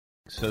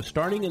So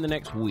starting in the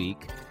next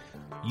week,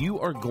 you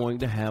are going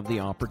to have the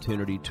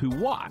opportunity to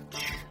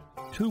watch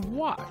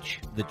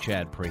the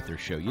Chad Prather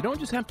Show. You don't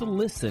just have to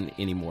listen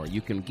anymore.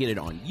 You can get it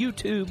on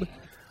YouTube.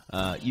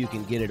 You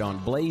can get it on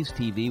Blaze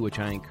TV, which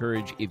I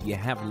encourage, if you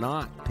have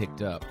not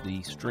picked up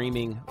the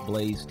streaming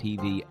Blaze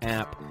TV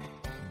app,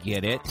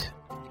 get it.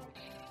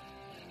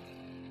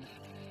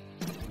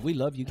 We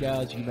love you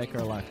guys. You make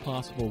our life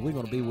possible. We're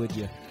going to be with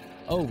you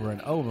over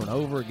and over and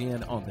over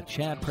again on the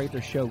Chad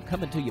Prather Show,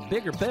 coming to you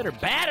bigger, better,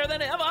 badder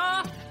than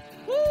ever.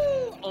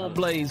 Woo! On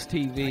Blaze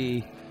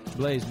TV,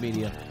 Blaze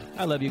Media.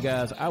 I love you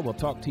guys. I will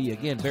talk to you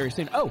again very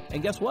soon. Oh,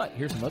 and guess what?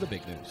 Here's some other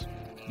big news.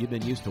 You've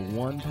been used to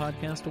one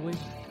podcast a week.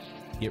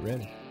 Get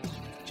ready.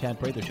 Chad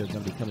Prather Show is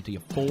going to be coming to you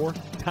 4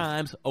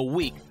 times a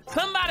week.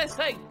 Somebody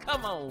say,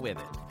 come on with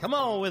it. Come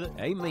on with it.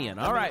 Amen.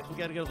 All right. We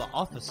got to go to the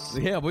office.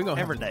 Yeah, we're going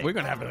every day. We're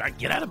going to have to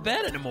get out of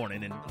bed in the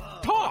morning and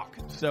talk.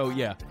 So,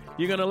 yeah,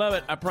 you're going to love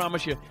it. I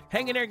promise you.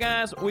 Hang in there,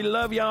 guys. We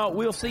love y'all.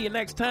 We'll see you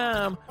next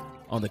time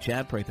on the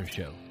Chad Prather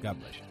Show. God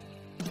bless you.